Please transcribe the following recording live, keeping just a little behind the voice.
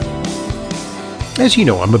As you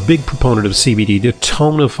know, I'm a big proponent of CBD to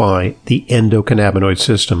tonify the endocannabinoid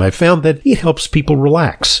system. I found that it helps people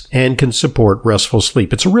relax and can support restful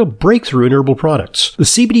sleep. It's a real breakthrough in herbal products. The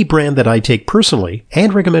CBD brand that I take personally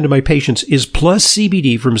and recommend to my patients is Plus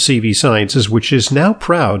CBD from CV Sciences, which is now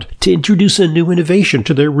proud to introduce a new innovation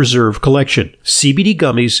to their Reserve collection, CBD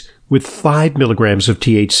gummies with 5 milligrams of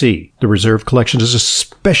THC. The Reserve collection is a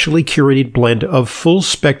specially curated blend of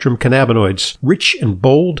full-spectrum cannabinoids, rich and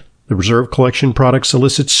bold. The Reserve collection products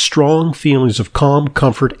elicit strong feelings of calm,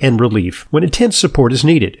 comfort, and relief when intense support is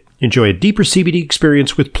needed. Enjoy a deeper CBD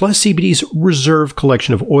experience with Plus CBD's Reserve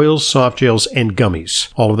collection of oils, soft gels, and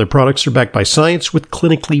gummies. All of their products are backed by science with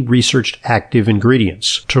clinically researched active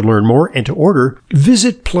ingredients. To learn more and to order,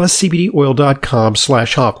 visit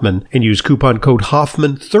pluscbdoil.com/Hoffman and use coupon code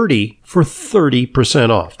Hoffman30 for 30%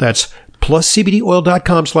 off. That's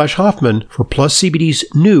pluscbdoil.com/Hoffman for Plus CBD's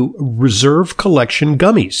new Reserve collection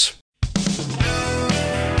gummies.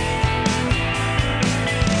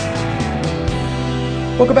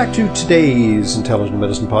 Welcome back to today's Intelligent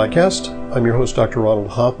Medicine Podcast. I'm your host, Dr. Ronald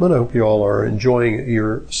Hoffman. I hope you all are enjoying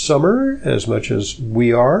your summer as much as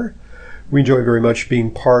we are. We enjoy very much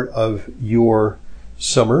being part of your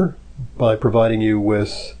summer by providing you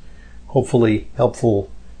with hopefully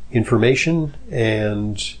helpful information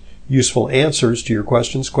and useful answers to your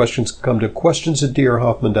questions. Questions come to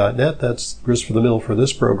questions@drhoffman.net. That's grist for the mill for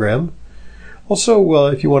this program. Also,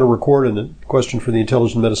 if you want to record a question for the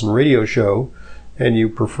Intelligent Medicine radio show, and you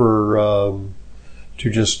prefer to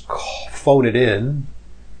just phone it in,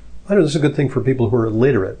 I know this is a good thing for people who are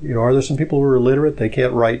illiterate. You know, are there some people who are illiterate? They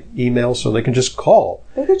can't write email, so they can just call.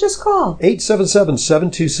 They could just call.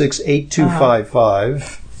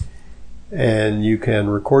 877-726-8255. And you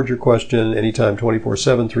can record your question anytime,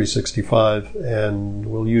 24/7, 365, and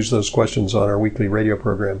we'll use those questions on our weekly radio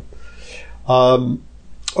program.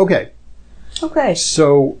 Okay.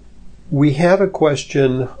 So we have a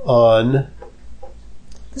question on...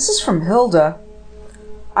 This is from Hilda.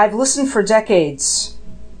 I've listened for decades.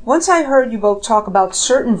 Once I heard you both talk about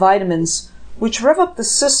certain vitamins which rev up the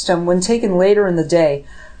system when taken later in the day.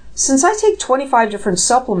 Since I take 25 different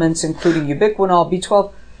supplements, including ubiquinol,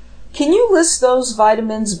 B12, can you list those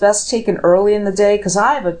vitamins best taken early in the day? Because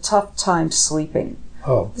I have a tough time sleeping.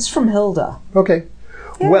 Oh. This is from Hilda. Okay.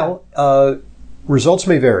 Yeah. Well, results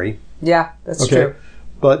may vary. Yeah, that's true.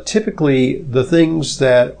 But typically, the things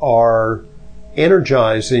that are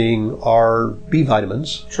energizing are B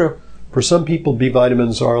vitamins. True. For some people, B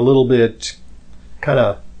vitamins are a little bit kind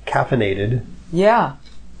of caffeinated. Yeah.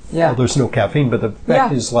 Well, there's no caffeine, but the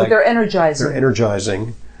fact is like... they're energizing. They're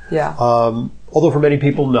energizing. Yeah. Although for many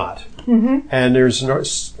people, not. Mm-hmm. And there's an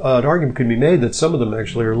argument could be made that some of them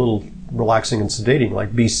actually are a little relaxing and sedating,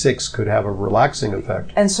 like B6 could have a relaxing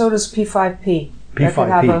effect. And so does P5P.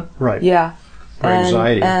 P5P, right. Yeah. For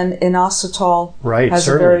anxiety. And inositol has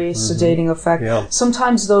a very sedating effect. Yeah.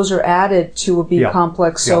 Sometimes those are added to a B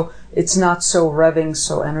complex, so it's not so revving,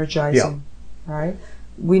 so energizing. Yeah. All right?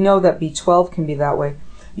 We know that B12 can be that way.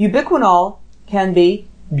 Ubiquinol can be.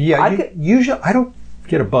 Yeah, usually I don't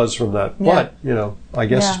get a buzz from that, but, I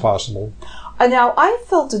guess it's possible. Now, I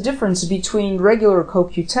felt a difference between regular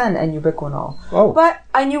CoQ10 and ubiquinol. Oh. But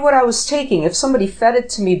I knew what I was taking. If somebody fed it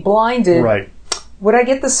to me blinded, would I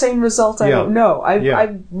get the same result? I don't know.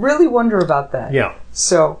 I really wonder about that. Yeah.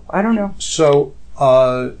 So, I don't know. So,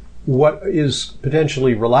 what is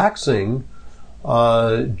potentially relaxing,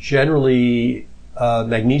 generally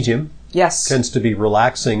magnesium tends to be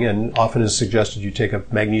relaxing and often is suggested you take a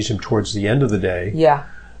magnesium towards the end of the day. Yeah.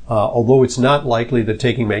 Although it's not likely that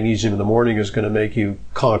taking magnesium in the morning is going to make you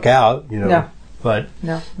conk out, No. But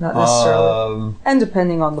no, not necessarily. And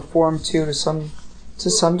depending on the form too, to some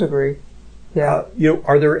degree. Yeah.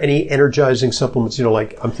 Are there any energizing supplements?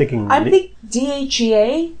 I'm thinking. I think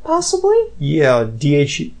DHEA possibly. Yeah,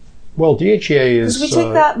 DHEA. Well, DHEA is... Because we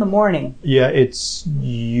take that in the morning. Yeah, it's,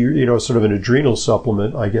 sort of an adrenal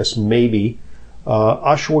supplement, I guess, maybe.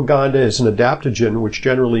 Ashwagandha is an adaptogen, which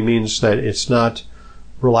generally means that it's not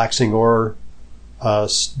relaxing or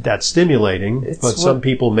that stimulating, but some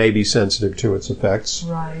people may be sensitive to its effects.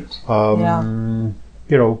 Right.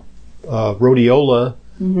 Rhodiola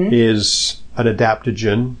is an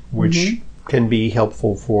adaptogen, which can be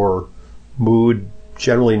helpful for mood,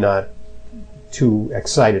 generally not too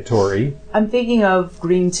excitatory. I'm thinking of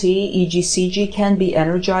green tea, EGCG, can be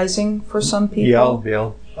energizing for some people.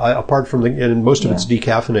 Yeah. Apart from and most of it's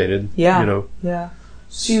decaffeinated. Yeah.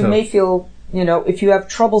 So you may feel, if you have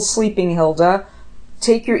trouble sleeping, Hilda,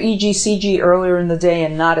 take your EGCG earlier in the day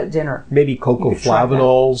and not at dinner. Maybe cocoa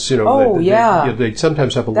flavanols. They they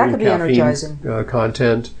sometimes have a little caffeine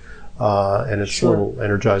content. and it's a little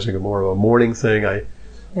energizing and more of a morning thing.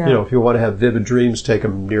 If you want to have vivid dreams, take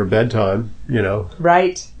them near bedtime,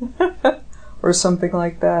 Right. Or something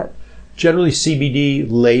like that. Generally CBD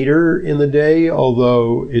later in the day,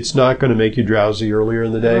 although it's not going to make you drowsy earlier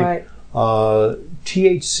in the day. Right.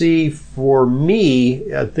 THC, for me,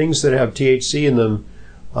 things that have THC in them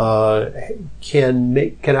can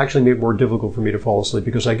actually make it more difficult for me to fall asleep,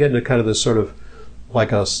 because I get into kind of this sort of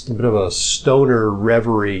like a bit of a stoner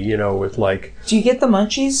reverie, with like... Do you get the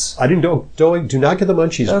munchies? I do not get the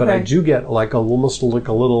munchies, but I do get like almost like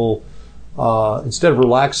a little... instead of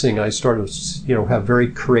relaxing, I start to, have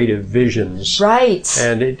very creative visions. Right.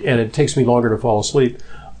 And it takes me longer to fall asleep.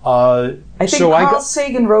 I think Carl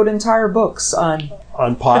Sagan wrote entire books on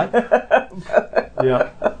pot. Yeah.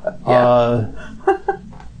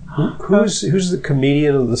 Who's the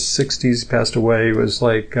comedian of the '60s passed away? It was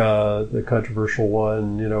like the controversial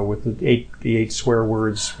one, with the eight swear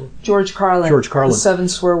words. George Carlin. The 7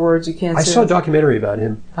 swear words you can't say. I saw a documentary about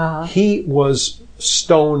him. He was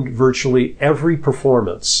stoned virtually every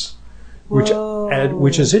performance, which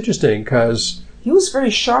is interesting because he was very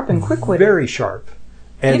sharp and quick-witted. Very sharp.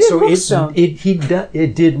 And he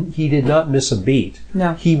did not miss a beat.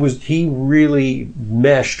 No. He really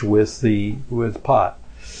meshed with pot,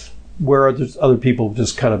 where other people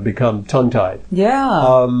just kind of become tongue-tied.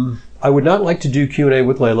 Yeah. I would not like to do Q&A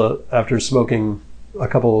with Leyla after smoking a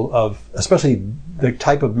couple of, especially the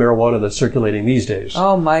type of marijuana that's circulating these days.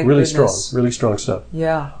 Oh my goodness. Really strong stuff.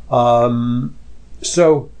 Yeah.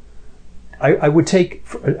 So I would take,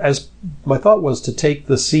 as my thought was to take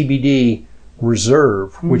the CBD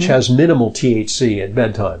Reserve, which has minimal THC at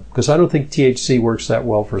bedtime, because I don't think THC works that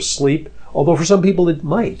well for sleep, although for some people it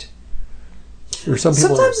might. Sometimes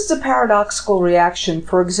it's a paradoxical reaction.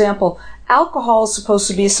 For example, alcohol is supposed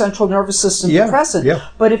to be a central nervous system depressant. Yeah.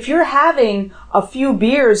 But if you're having a few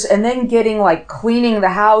beers and then getting like cleaning the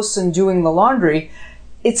house and doing the laundry,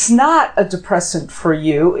 it's not a depressant for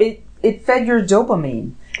you. It fed your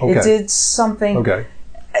dopamine. Okay. It did something. Okay.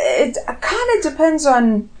 It kind of depends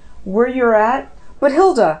on where you're at. But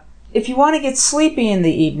Hilda, if you want to get sleepy in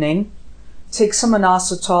the evening, take some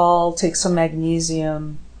inositol, take some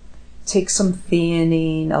magnesium, take some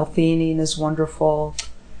theanine. L-theanine is wonderful.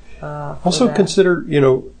 Also consider,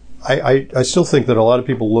 I still think that a lot of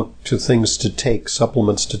people look to things to take,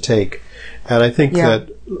 supplements to take. And I think that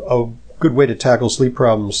a good way to tackle sleep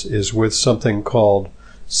problems is with something called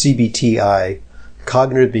CBTI,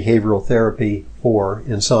 Cognitive Behavioral Therapy for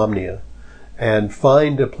Insomnia. And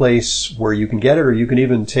find a place where you can get it, or you can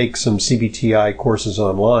even take some CBTI courses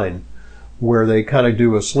online where they kind of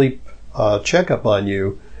do a sleep checkup on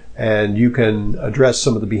you, and you can address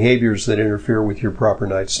some of the behaviors that interfere with your proper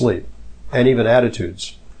night's sleep, and even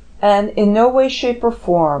attitudes. And in no way, shape, or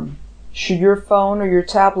form should your phone or your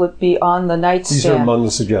tablet be on the nightstand. These are among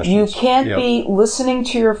the suggestions. You can't be listening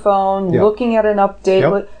to your phone, looking at an update.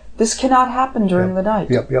 Yep. This cannot happen during the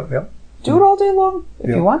night. Yep. Do it all day long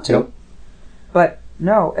if you want to. Yep. But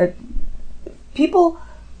no, people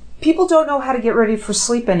don't know how to get ready for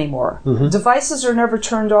sleep anymore. Mm-hmm. Devices are never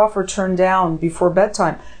turned off or turned down before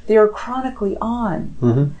bedtime. They are chronically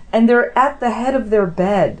on. And they're at the head of their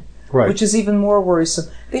bed, which is even more worrisome.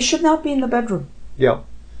 They should not be in the bedroom. Yeah.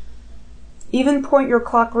 Even point your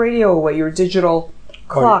clock radio away, your digital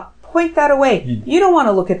clock. Point that away. You don't want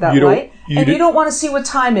to look at that light. You don't want to see what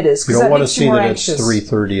time it is, because that makes you more anxious. You don't want to see that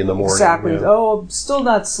it's 3:30 in the morning. Exactly. Yeah. Oh, I'm still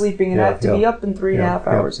not sleeping and I have to be up in 3.5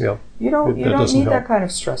 hours. You don't need that kind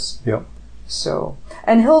of stress. Yeah. So,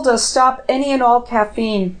 and Hilda, stop any and all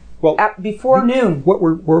caffeine before noon. What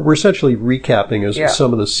we're essentially recapping is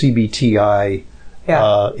some of the CBTI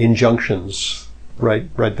injunctions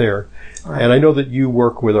right there. Right. And I know that you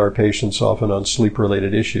work with our patients often on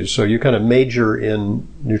sleep-related issues, so you kind of major in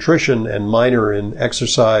nutrition and minor in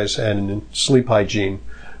exercise and in sleep hygiene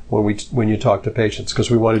when you talk to patients,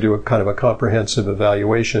 because we want to do a kind of a comprehensive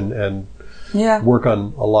evaluation and work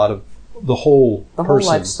on a lot of the whole person. Whole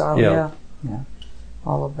lifestyle, yeah.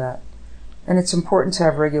 All of that. And it's important to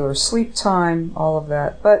have regular sleep time, all of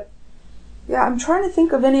that. But, I'm trying to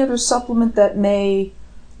think of any other supplement that may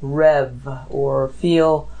rev or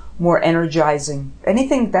feel more energizing.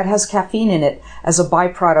 Anything that has caffeine in it as a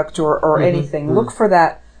byproduct or anything. Look for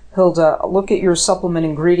that, Hilda. Look at your supplement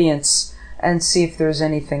ingredients and see if there's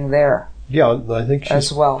anything there. Yeah, I think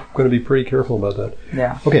she's going to be pretty careful about that.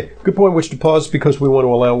 Yeah. Okay, good point at which to pause, because we want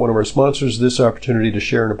to allow one of our sponsors this opportunity to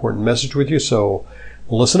share an important message with you. So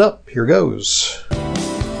listen up. Here goes.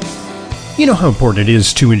 You know how important it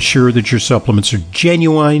is to ensure that your supplements are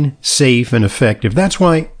genuine, safe, and effective. That's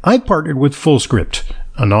why I partnered with FullScript,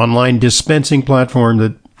 an online dispensing platform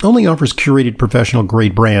that only offers curated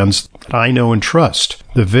professional-grade brands that I know and trust.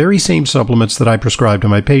 The very same supplements that I prescribe to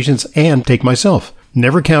my patients and take myself.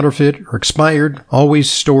 Never counterfeit or expired, always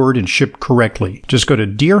stored and shipped correctly. Just go to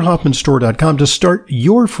drhoffmanstore.com to start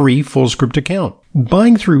your free FullScript account.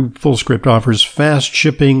 Buying through FullScript offers fast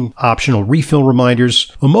shipping, optional refill reminders,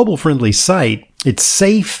 a mobile-friendly site. It's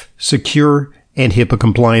safe, secure, and HIPAA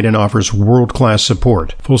compliant and offers world-class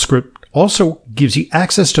support. FullScript also gives you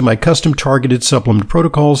access to my custom targeted supplement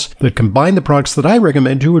protocols that combine the products that I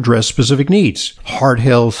recommend to address specific needs. Heart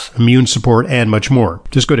health, immune support, and much more.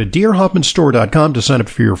 Just go to drhoffmanstore.com to sign up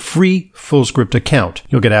for your free FullScript account.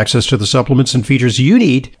 You'll get access to the supplements and features you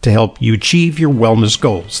need to help you achieve your wellness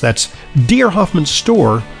goals. That's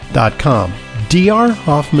drhoffmanstore.com.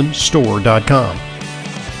 drhoffmanstore.com.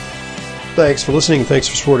 Thanks for listening. Thanks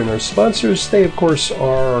for supporting our sponsors. They, of course,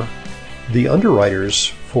 are the underwriters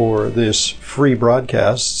for this free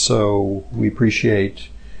broadcast, so we appreciate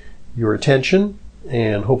your attention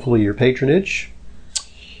and hopefully your patronage.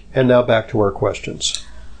 And now back to our questions.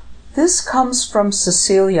 This comes from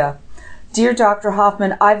Cecilia. Dear Dr.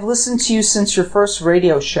 Hoffman, I've listened to you since your first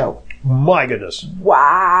radio show. My goodness.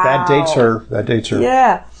 Wow. That dates her.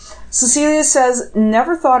 Yeah. Cecilia says,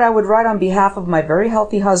 never thought I would write on behalf of my very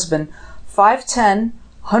healthy husband, 5'10",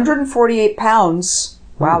 148 pounds.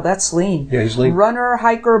 Wow, that's lean. Yeah, he's lean. Runner,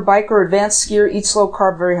 hiker, biker, advanced skier, eats low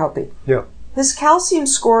carb, very healthy. Yeah. His calcium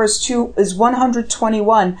score is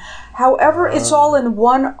 121. However, it's all in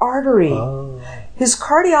one artery. His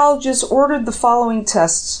cardiologist ordered the following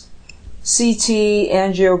tests: CT,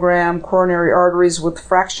 angiogram, coronary arteries with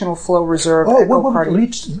fractional flow reserve,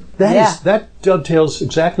 that dovetails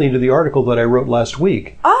exactly into the article that I wrote last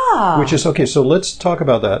week. Which is, okay, so let's talk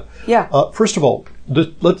about that. Yeah. First of all,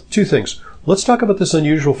 two things. Let's talk about this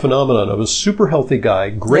unusual phenomenon of a super healthy guy,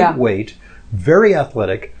 great weight, very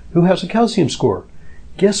athletic, who has a calcium score.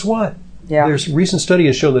 Guess what? Yeah. There's recent study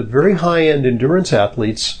has shown that very high-end endurance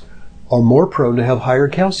athletes are more prone to have higher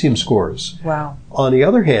calcium scores. Wow. On the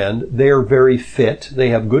other hand, they are very fit. They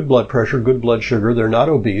have good blood pressure, good blood sugar. They're not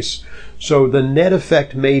obese. So the net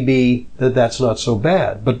effect may be that that's not so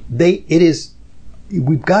bad. But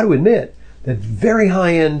we've got to admit that very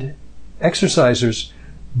high-end exercisers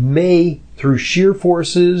may, through shear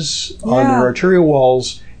forces on their arterial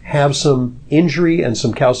walls, have some injury and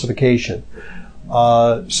some calcification.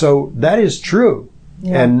 So that is true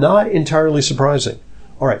and not entirely surprising.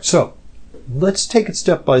 All right, so let's take it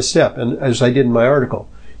step by step, and as I did in my article.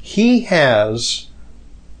 He has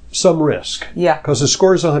some risk. Yeah. Because his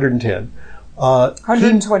score is 110.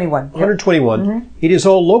 121. 121. Mm-hmm. It is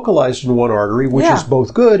all localized in one artery, which is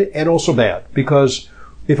both good and also bad, because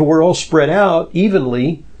if it were all spread out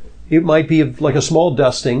evenly, it might be like a small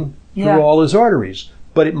dusting through all his arteries.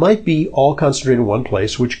 But it might be all concentrated in one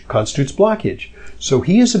place, which constitutes blockage. So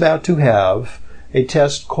he is about to have a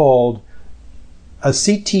test called a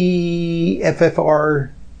CT-FFRC.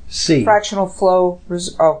 Fractional flow.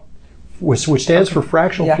 Which stands for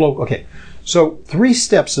fractional flow. Okay. So 3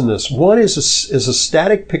 steps in this. One is a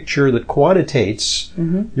static picture that quantitates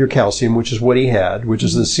your calcium, which is what he had, which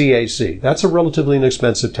is the CAC. That's a relatively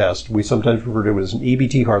inexpensive test. We sometimes refer to it as an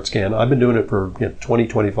EBT heart scan. I've been doing it for 20,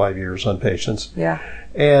 25 years on patients. Yeah.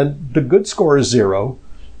 And the good score is 0,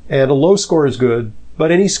 and a low score is good,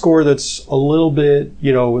 but any score that's a little bit,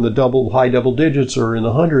 in the high double digits or in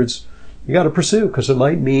the hundreds, you got to pursue, because it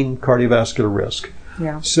might mean cardiovascular risk.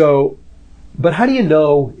 Yeah. So, but how do you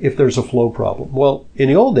know if there's a flow problem? Well, in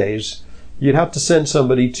the old days, you'd have to send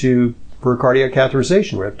somebody for a cardiac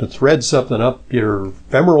catheterization. We have to thread something up your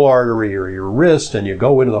femoral artery or your wrist, and you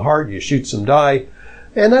go into the heart, you shoot some dye,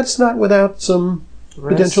 and that's not without some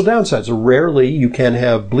potential downsides. So rarely you can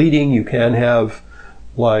have bleeding, you can have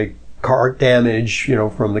like heart damage,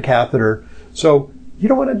 from the catheter. So you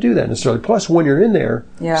don't want to do that necessarily. Plus, when you're in there,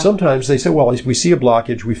 sometimes they say, well, we see a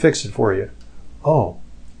blockage, we fix it for you. Oh,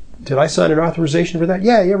 did I sign an authorization for that?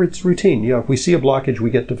 Yeah, it's routine. If we see a blockage, we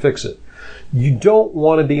get to fix it. You don't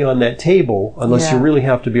want to be on that table unless you really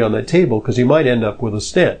have to be on that table, because you might end up with a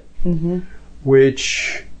stent,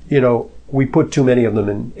 which, we put too many of them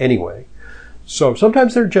in anyway. So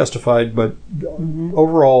sometimes they're justified, but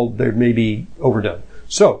overall they may be overdone.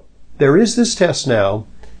 So there is this test now.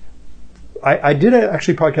 I did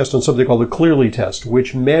actually podcast on something called the Clearly test,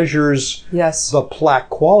 which measures the plaque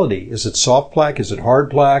quality. Is it soft plaque? Is it hard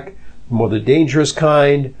plaque? More the dangerous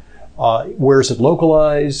kind? Where is it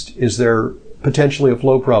localized? Is there potentially a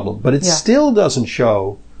flow problem? But it still doesn't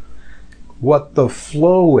show what the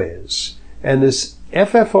flow is. And this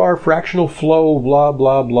FFR, fractional flow, blah,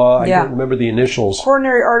 blah, blah. I don't remember the initials.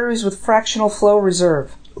 Coronary arteries with fractional flow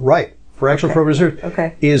reserve. Right. fractional flow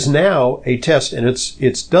reserve, is now a test, and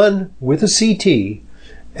it's done with a CT,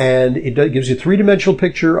 and it gives you a three-dimensional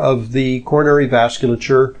picture of the coronary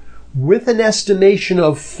vasculature with an estimation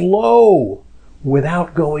of flow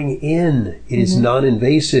without going in. It is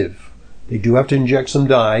non-invasive. They do have to inject some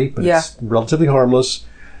dye, but it's relatively harmless.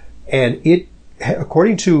 And it,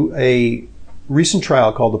 according to a recent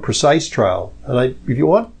trial called the PRECISE trial, and if you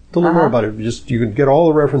want to learn more about it, you can get all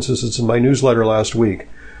the references. It's in my newsletter last week.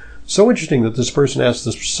 So interesting that this person asked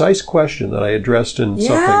this precise question that I addressed in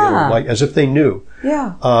something, like as if they knew.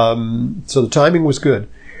 Yeah. So the timing was good.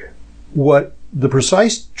 What the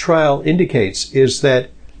PRECISE trial indicates is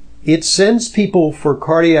that it sends people for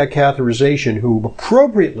cardiac catheterization who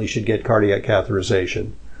appropriately should get cardiac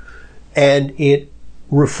catheterization, and it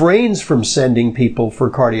refrains from sending people for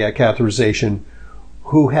cardiac catheterization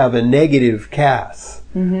who have a negative cath.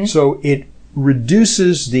 So it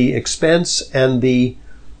reduces the expense and the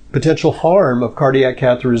potential harm of cardiac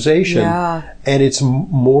catheterization, and it's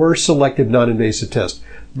more selective non-invasive test.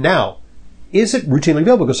 Now, is it routinely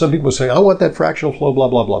available? Because some people say, I want that fractional flow, blah,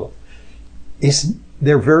 blah, blah.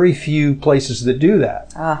 There are very few places that do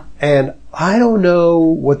that. And I don't know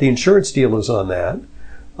what the insurance deal is on that.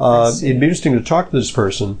 It'd be interesting to talk to this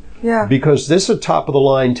person. Because this is a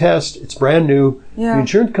top-of-the-line test. It's brand new. The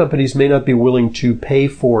insurance companies may not be willing to pay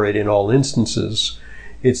for it in all instances.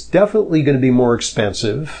 It's definitely going to be more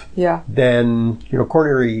expensive than,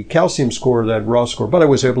 coronary calcium score, that raw score. But I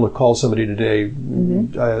was able to call somebody today.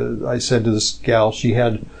 I said to this gal, she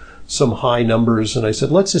had some high numbers, and I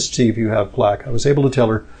said, let's just see if you have plaque. I was able to tell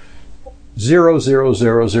her 0, 0,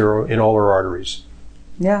 0, 0 in all her arteries.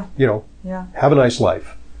 Have a nice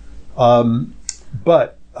life.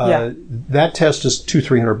 But that test is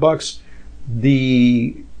 $200-300.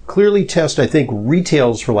 The Clearly test, I think,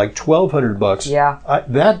 retails for like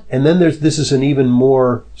 $1,200. And then this is an even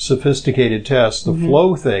more sophisticated test. The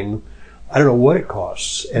flow thing, I don't know what it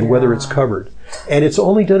costs and whether it's covered. And it's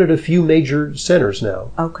only done at a few major centers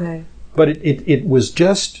now. But it was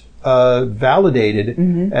just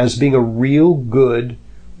validated as being a real good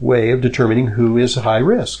way of determining who is high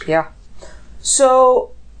risk.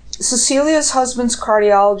 So Cecilia's husband's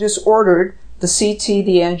cardiologist ordered the CT,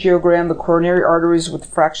 the angiogram, the coronary arteries with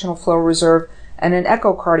fractional flow reserve, and an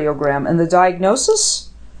echocardiogram. And the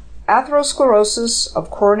diagnosis? Atherosclerosis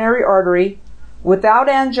of coronary artery without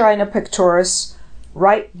angina pectoris,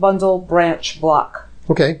 right bundle branch block.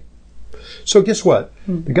 Okay. So guess what?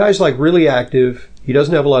 The guy's like really active. He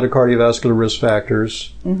doesn't have a lot of cardiovascular risk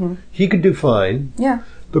factors. He could do fine.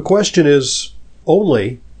 The question is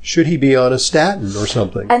only, should he be on a statin or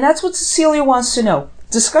something? And that's what Cecilia wants to know.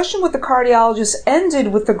 Discussion with the cardiologist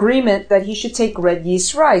ended with agreement that he should take red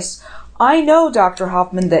yeast rice. I know, Dr.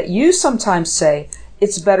 Hoffman, that you sometimes say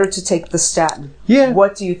it's better to take the statin.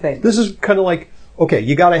 What do you think? This is kind of like, okay,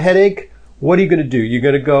 you got a headache. What are you going to do? You're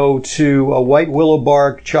going to go to a white willow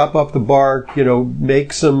bark, chop up the bark,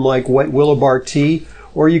 make some like white willow bark tea,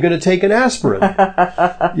 or are you going to take an aspirin?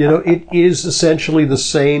 It is essentially the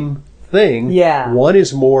same thing. One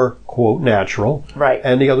is more, quote, natural.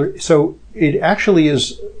 And the other, so it actually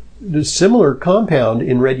is the similar compound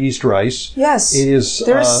in red yeast rice. It is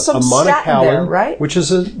there's some a monocalin, there, right? which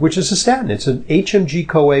is a statin. It's an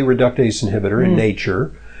HMG-CoA reductase inhibitor in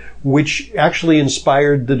nature, which actually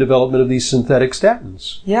inspired the development of these synthetic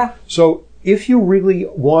statins. So if you really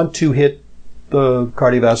want to hit the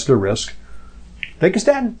cardiovascular risk, take a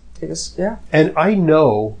statin. And I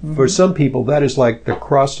know for some people that is like the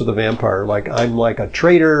cross to the vampire. Like I'm like a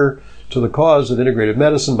traitor to the cause of integrative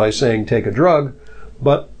medicine by saying take a drug.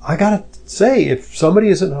 But I gotta say, if somebody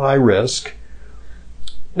is at high risk,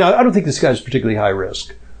 now I don't think this guy's particularly high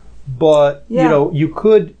risk, but you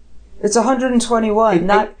could. It's 121,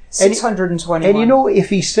 not 621. And if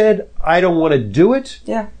he said I don't want to do it,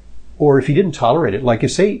 or if he didn't tolerate it, like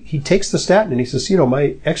if say he takes the statin and he says,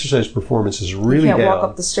 my exercise performance is really down. You can't walk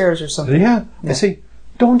up the stairs or something. I say,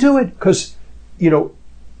 don't do it, because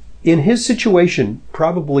in his situation,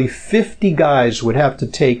 probably 50 guys would have to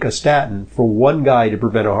take a statin for one guy to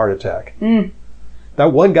prevent a heart attack.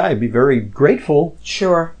 That one guy would be very grateful.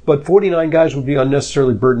 But 49 guys would be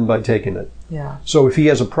unnecessarily burdened by taking it. So if he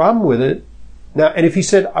has a problem with it, now, and if he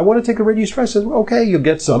said, I want to take a red yeast rice, I said, okay, you'll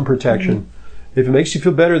get some protection. If it makes you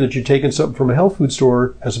feel better that you're taking something from a health food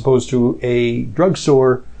store as opposed to a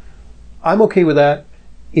drugstore, I'm okay with that.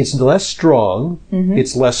 It's less strong.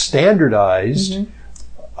 It's less standardized.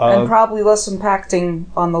 And probably less impacting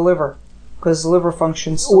on the liver, because liver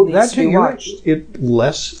function still needs to be watched.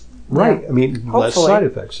 Less Right. Yeah. I mean, Hopefully. less side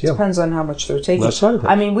effects. Yeah. Depends on how much they're taking. Less side effects.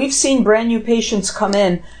 I mean, we've seen brand new patients come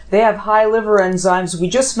in. They have high liver enzymes. We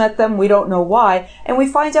just met them. We don't know why. And we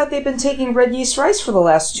find out they've been taking red yeast rice for the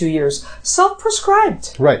last 2 years.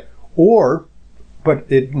 Self-prescribed. Right.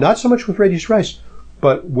 Not so much with red yeast rice,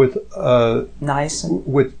 but with niacin.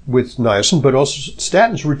 With niacin, but also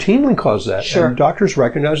statins routinely cause that. Sure. And doctors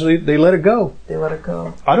recognize they let it go. They let it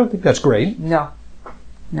go. I don't think that's great. No.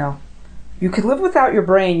 You could live without your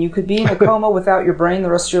brain. You could be in a coma without your brain the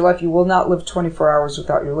rest of your life. You will not live 24 hours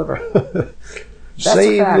without your liver.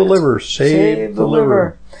 Save the liver. Save the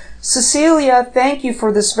liver. Cecilia, thank you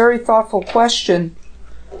for this very thoughtful question.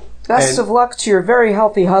 Best of luck to your very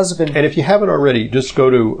healthy husband. And if you haven't already, just go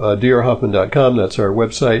to drhuffman.com. That's our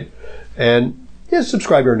website, and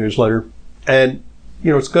subscribe to our newsletter. And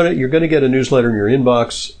you're going to get a newsletter in your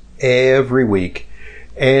inbox every week.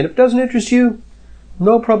 And if it doesn't interest you,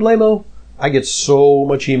 no problemo. I get so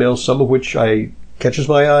much email, some of which catches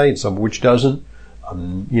my eye, and some of which doesn't.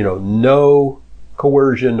 No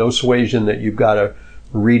coercion, no suasion that you've got to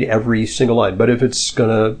read every single line. But if it's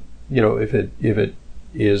gonna, if it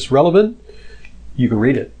is relevant, you can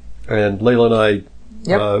read it. And Leyla and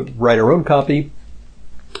I write our own copy,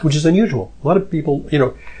 which is unusual. A lot of people,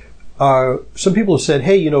 some people have said,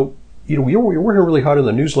 hey, you're working really hard on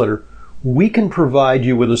the newsletter. We can provide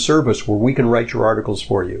you with a service where we can write your articles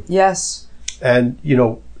for you. Yes. And,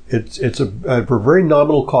 it's for very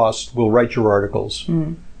nominal cost, we'll write your articles.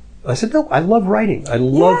 Mm. I said, no, I love writing. I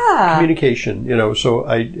love communication, so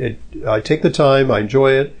I take the time. I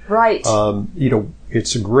enjoy it. Right.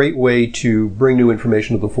 It's a great way to bring new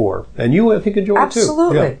information to the fore. And you, I think, enjoy it too.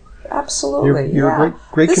 Absolutely. Absolutely. You're a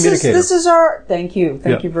great communicator. This is our, thank you.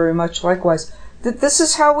 Thank you very much. Likewise. This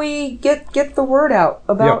is how we get the word out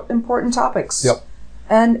about important topics. Yep.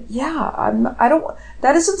 And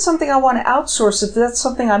that isn't something I want to outsource if that's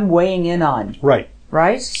something I'm weighing in on. Right.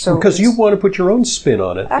 Right? So because you want to put your own spin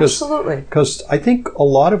on it. Absolutely. Because I think a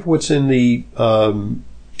lot of what's in the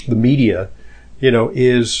media,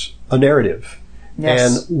 is a narrative.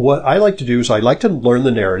 Yes. And what I like to do is I like to learn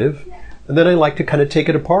the narrative, and then I like to kind of take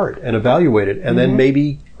it apart and evaluate it, and then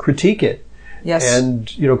maybe critique it. Yes.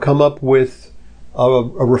 And, come up with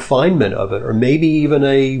a refinement of it, or maybe even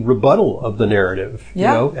a rebuttal of the narrative,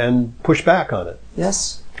 and push back on it.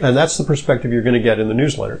 Yes. And that's the perspective you're going to get in the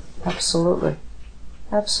newsletter. Absolutely.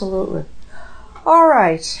 Absolutely. All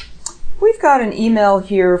right. We've got an email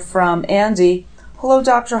here from Andy. Hello,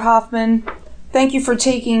 Dr. Hoffman. Thank you for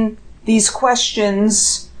taking these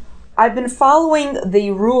questions. I've been following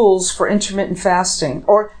the rules for intermittent fasting,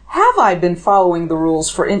 or have I been following the rules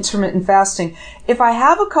for intermittent fasting? If I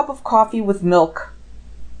have a cup of coffee with milk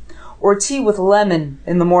or tea with lemon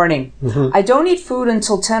in the morning, I don't eat food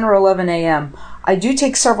until 10 or 11 a.m. I do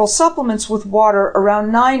take several supplements with water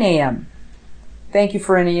around 9 a.m. Thank you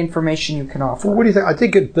for any information you can offer. Well, what do you think? I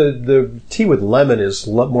think the tea with lemon is a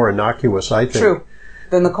lot more innocuous, I think. True.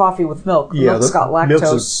 Than the coffee with milk. Yeah, Milk's got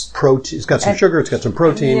lactose. Protein. It's got some sugar. It's got some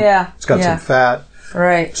protein. Yeah. It's got some fat.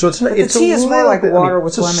 Right. So it's not. The tea is more like water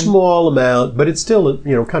with lemon. It's a small amount, but it's still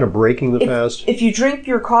kind of breaking the fast. If you drink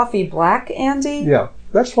your coffee black, Andy. Yeah,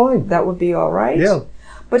 that's fine. That would be all right. Yeah.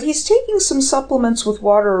 But he's taking some supplements with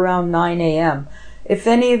water around 9 a.m. If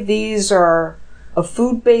any of these are a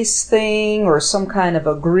food-based thing or some kind of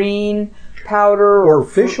a green powder or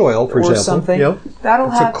fish oil, for example, something,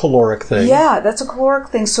 that's a caloric thing. Yeah, that's a caloric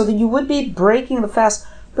thing, so that you would be breaking the fast.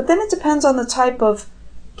 But then it depends on the type of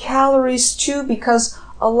calories too, because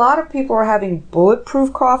a lot of people are having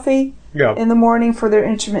bulletproof coffee in the morning for their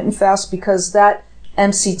intermittent fast, because that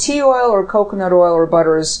MCT oil or coconut oil or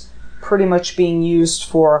butter is pretty much being used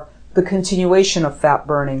for the continuation of fat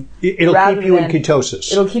burning. It'll keep you in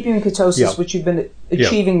ketosis. It'll keep you in ketosis, which you've been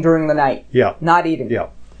achieving during the night. Yeah. Not eating. Yeah.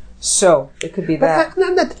 So it could be that.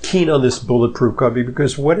 I'm not keen on this bulletproof coffee,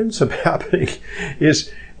 because what ends up happening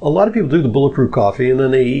is a lot of people do the bulletproof coffee and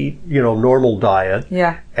then they eat, normal diet.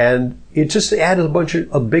 Yeah. And it just added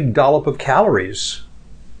a big dollop of calories.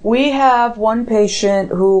 We have one patient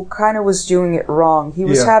who kind of was doing it wrong. He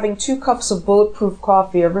was having 2 cups of bulletproof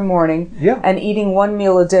coffee every morning and eating 1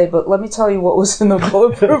 meal a day. But let me tell you what was in the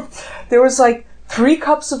bulletproof. There was like 3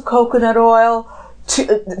 cups of coconut oil,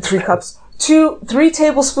 3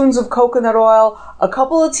 tablespoons of coconut oil, a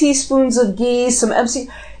couple of teaspoons of ghee, some MC.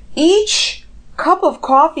 Each cup of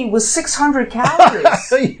coffee was 600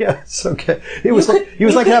 calories. Yes, okay. He was like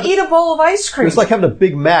eat a bowl of ice cream. It was like having a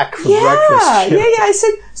Big Mac for breakfast. Yeah. I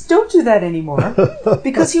said, don't do that anymore,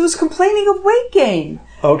 because he was complaining of weight gain.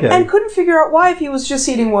 Okay. And couldn't figure out why if he was just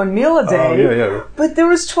eating 1 meal a day. Yeah. But there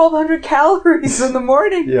was 1,200 calories in the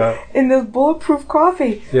morning in the bulletproof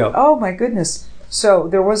coffee. Yeah. Oh my goodness. So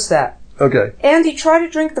there was that. Okay. Andy, try to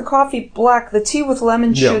drink the coffee black. The tea with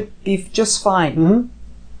lemon should be just fine. Mm-hmm.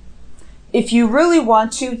 If you really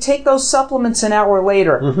want to, take those supplements an hour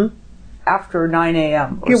later, after 9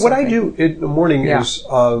 a.m. Yeah, what I do in the morning is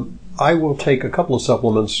I will take a couple of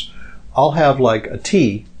supplements. I'll have like a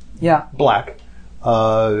tea, black,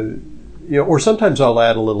 or sometimes I'll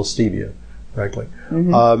add a little stevia, frankly.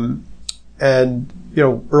 And,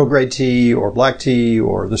 Earl Grey tea or black tea,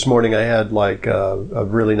 or this morning I had like a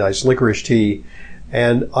really nice licorice tea.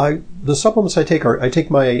 And the supplements I take I take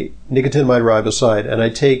my nicotinamide riboside and I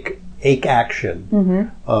take Ake Action,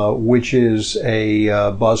 which is a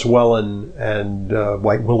boswellia and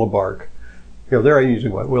white willow bark. There I'm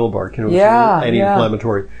using white willow bark, which is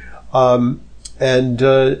anti-inflammatory.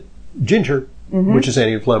 And ginger, which is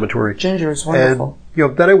anti-inflammatory. Ginger is wonderful.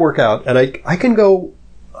 And, then I work out, and I can go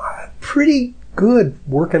pretty good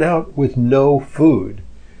working out with no food.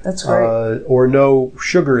 That's great. Or no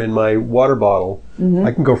sugar in my water bottle.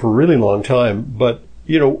 I can go for a really long time, but,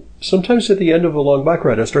 sometimes at the end of a long bike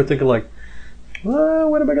ride, I start thinking like,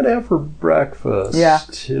 what am I going to have for breakfast? Yeah.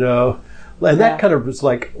 And that kind of is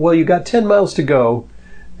like, well, you got 10 miles to go,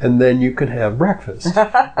 and then you can have breakfast.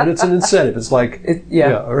 And it's an incentive. It's like,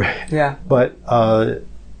 But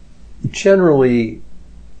generally,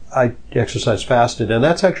 I exercise fasted, and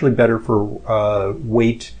that's actually better for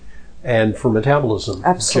weight and for metabolism.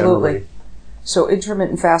 Absolutely. Generally. So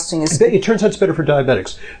intermittent fasting is... It turns out it's better for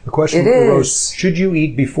diabetics. The question arose, should you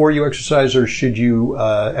eat before you exercise or should you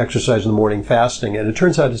exercise in the morning fasting? And it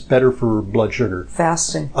turns out it's better for blood sugar.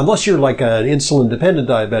 Fasting. Unless you're like an insulin-dependent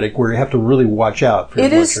diabetic where you have to really watch out for your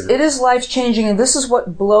blood sugar. It is life-changing, and this is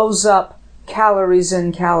what blows up calories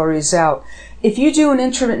in, calories out. If you do an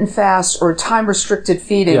intermittent fast or time-restricted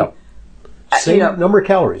feeding... Same number of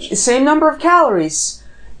calories. Same number of calories...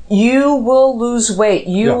 You will lose weight.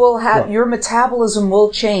 You will have your metabolism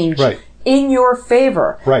will change in your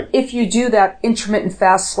favor if you do that intermittent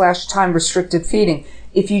fast / time restricted feeding.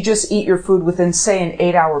 If you just eat your food within, say, an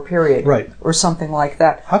 8-hour period or something like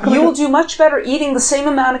that, you will do much better eating the same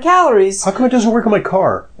amount of calories. How come it doesn't work on my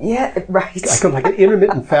car? Yeah, right. I could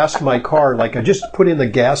intermittent fast my car. Like I just put in the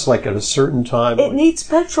gas like at a certain time. It needs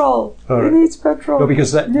petrol. It needs petrol. No,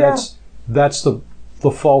 because that's the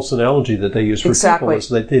false analogy that they use for people is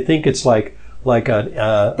that they think it's like they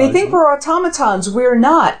think we're automatons. We're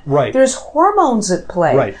not. Right. There's hormones at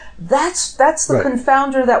play. Right. That's the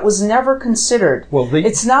confounder that was never considered. Well,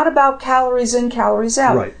 it's not about calories in, calories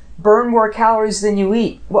out. Right. Burn more calories than you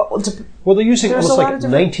eat. Well, they're using almost like a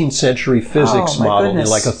 19th century physics model,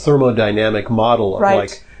 like a thermodynamic model of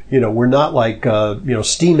like. We're not like,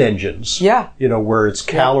 steam engines. Yeah. Where it's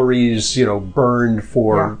calories, burned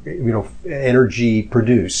for, energy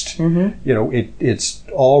produced. It's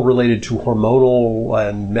all related to hormonal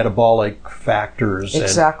and metabolic factors.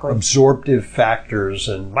 Exactly. And absorptive factors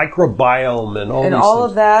and microbiome and all these things. And all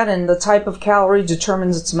of that and the type of calorie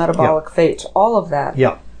determines its metabolic fate. All of that.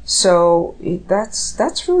 Yeah. So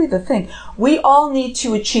that's really the thing. We all need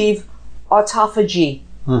to achieve autophagy.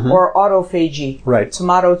 Or autophagy,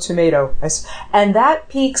 tomato, and that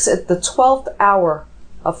peaks at the 12th hour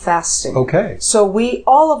of fasting. Okay. So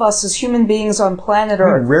all of us as human beings on planet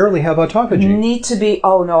Earth, rarely have autophagy. Need to be.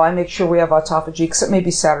 Oh no, I make sure we have autophagy, except maybe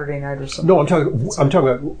Saturday night or something. No, I'm talking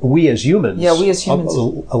about we as humans. Yeah, we as humans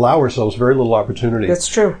allow ourselves very little opportunity. That's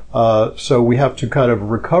true. So we have to kind of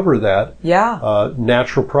recover that.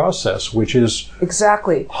 Natural process, which is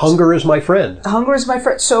exactly hunger is my friend. Hunger is my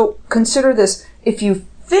friend. So consider this: if you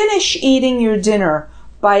finish eating your dinner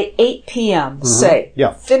by 8 p.m.,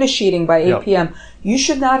 finish eating by 8 p.m., you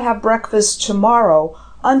should not have breakfast tomorrow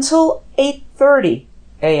until 8:30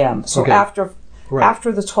 a.m., so after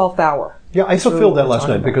the 12th hour. Yeah, I fulfilled that last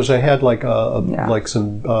night because I had like like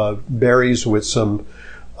some berries with some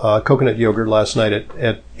coconut yogurt last night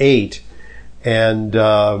at 8, and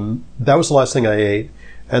that was the last thing I ate.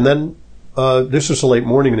 And then this was a late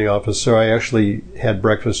morning in the office, so I actually had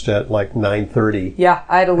breakfast at like 9:30. Yeah,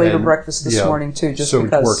 I had a later breakfast this morning too, just so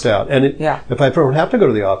because. It worked out. And if I don't have to go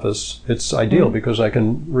to the office, it's ideal because I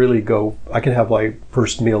can really go. I can have my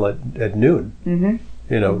first meal at noon.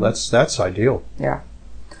 That's ideal. Yeah.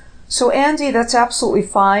 So Andy, that's absolutely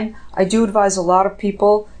fine. I do advise a lot of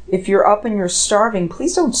people, if you're up and you're starving,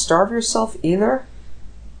 please don't starve yourself either.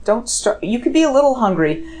 Don't starve. You could be a little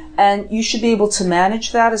hungry. And you should be able to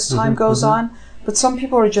manage that as time goes on. But some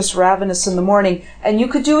people are just ravenous in the morning. And you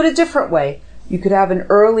could do it a different way. You could have an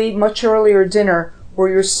much earlier dinner where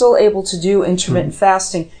you're still able to do intermittent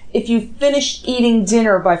fasting. If you finished eating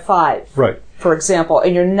dinner by 5, for example,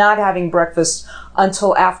 and you're not having breakfast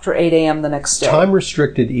until after 8 a.m. the next day.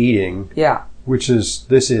 Time-restricted eating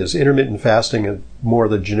This is intermittent fasting, and more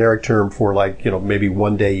the generic term for maybe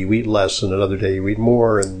one day you eat less and another day you eat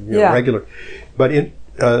more, and regular. But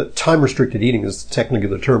time restricted eating is technically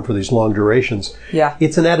the term for these long durations. Yeah.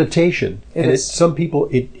 It's an adaptation. Some people,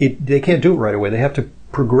 they can't do it right away. They have to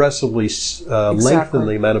progressively lengthen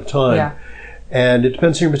the amount of time. Yeah. And it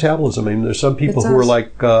depends on your metabolism. I mean, there's some people who are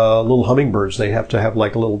like little hummingbirds. They have to have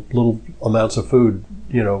like little amounts of food,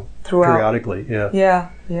 periodically. Yeah.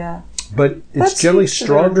 Yeah. But it's generally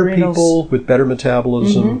stronger people with better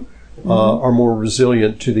metabolism are more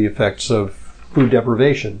resilient to the effects of food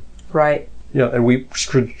deprivation. Right. Yeah, and we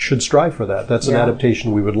should strive for that. That's an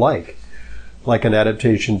adaptation we would like an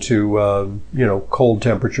adaptation to cold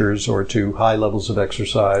temperatures or to high levels of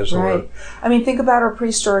exercise. Right. I mean, think about our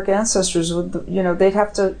prehistoric ancestors. They'd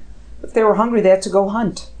have to, if they were hungry, they had to go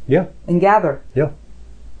hunt. Yeah. And gather. Yeah.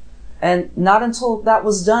 And not until that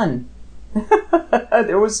was done,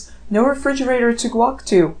 there was no refrigerator to walk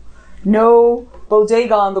to, no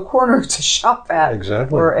bodega on the corner to shop at,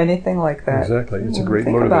 or anything like that. Exactly. It's a great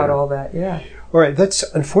motivator. Think about all that, yeah. All right, that's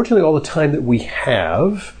unfortunately all the time that we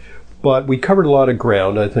have, but we covered a lot of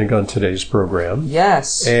ground, I think, on today's program.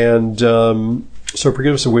 Yes. And so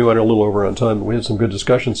forgive us if we went a little over on time, but we had some good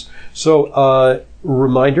discussions. So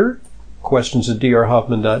reminder,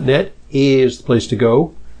 questions@drhoffman.net is the place to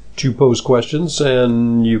go to pose questions,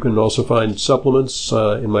 and you can also find supplements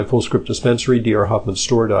in my Fullscript dispensary,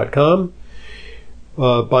 drhoffmanstore.com.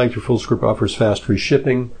 Buying through Fullscript offers fast free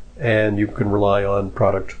shipping, and you can rely on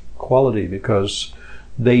product quality because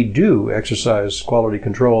they do exercise quality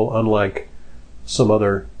control, unlike some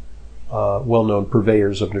other well-known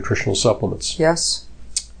purveyors of nutritional supplements. Yes.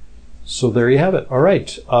 So there you have it. All right.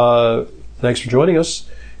 Thanks for joining us.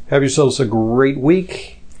 Have yourselves a great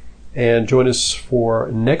week. And join us for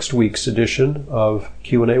next week's edition of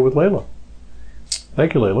Q&A with Leyla.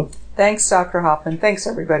 Thank you, Leyla. Thanks, Dr. Hoffman. Thanks,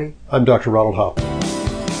 everybody. I'm Dr. Ronald Hoffman.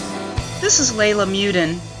 This is Leyla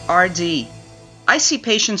Muden, RD. I see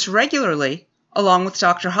patients regularly, along with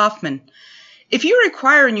Dr. Hoffman. If you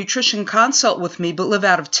require a nutrition consult with me but live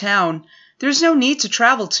out of town, there's no need to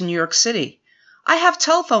travel to New York City. I have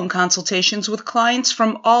telephone consultations with clients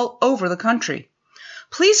from all over the country.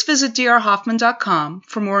 Please visit drhoffman.com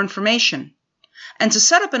for more information. And to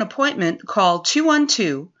set up an appointment, call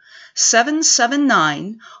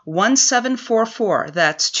 212-779-1744.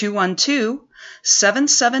 That's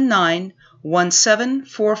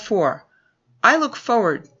 212-779-1744. I look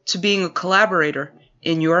forward to being a collaborator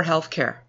in your healthcare.